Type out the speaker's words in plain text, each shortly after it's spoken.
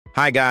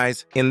Hi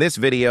guys, in this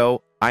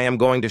video, I am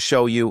going to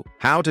show you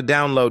how to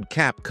download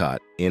CapCut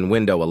in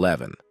Windows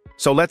 11.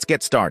 So let's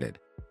get started.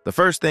 The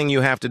first thing you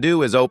have to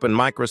do is open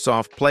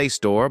Microsoft Play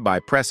Store by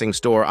pressing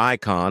Store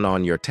icon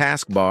on your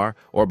taskbar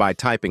or by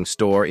typing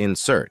Store in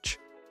search.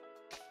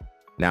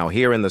 Now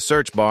here in the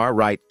search bar,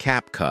 write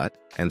CapCut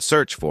and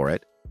search for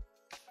it.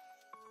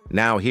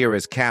 Now here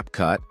is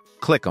CapCut,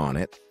 click on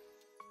it.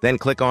 Then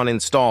click on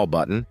Install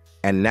button,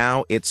 and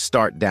now it's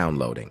start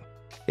downloading.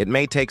 It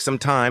may take some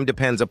time,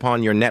 depends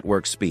upon your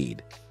network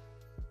speed.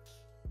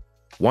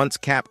 Once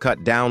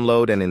CapCut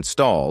download and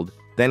installed,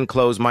 then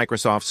close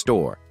Microsoft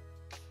Store.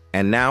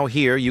 And now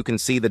here you can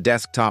see the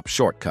desktop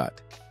shortcut.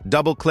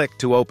 Double-click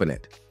to open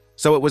it.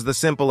 So it was the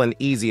simple and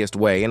easiest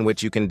way in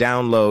which you can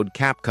download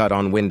CapCut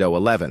on Windows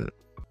 11.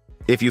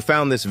 If you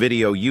found this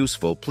video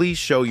useful, please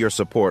show your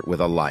support with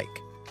a like.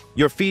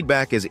 Your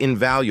feedback is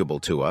invaluable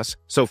to us,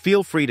 so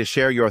feel free to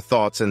share your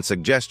thoughts and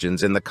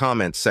suggestions in the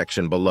comments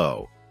section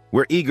below.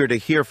 We're eager to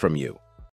hear from you.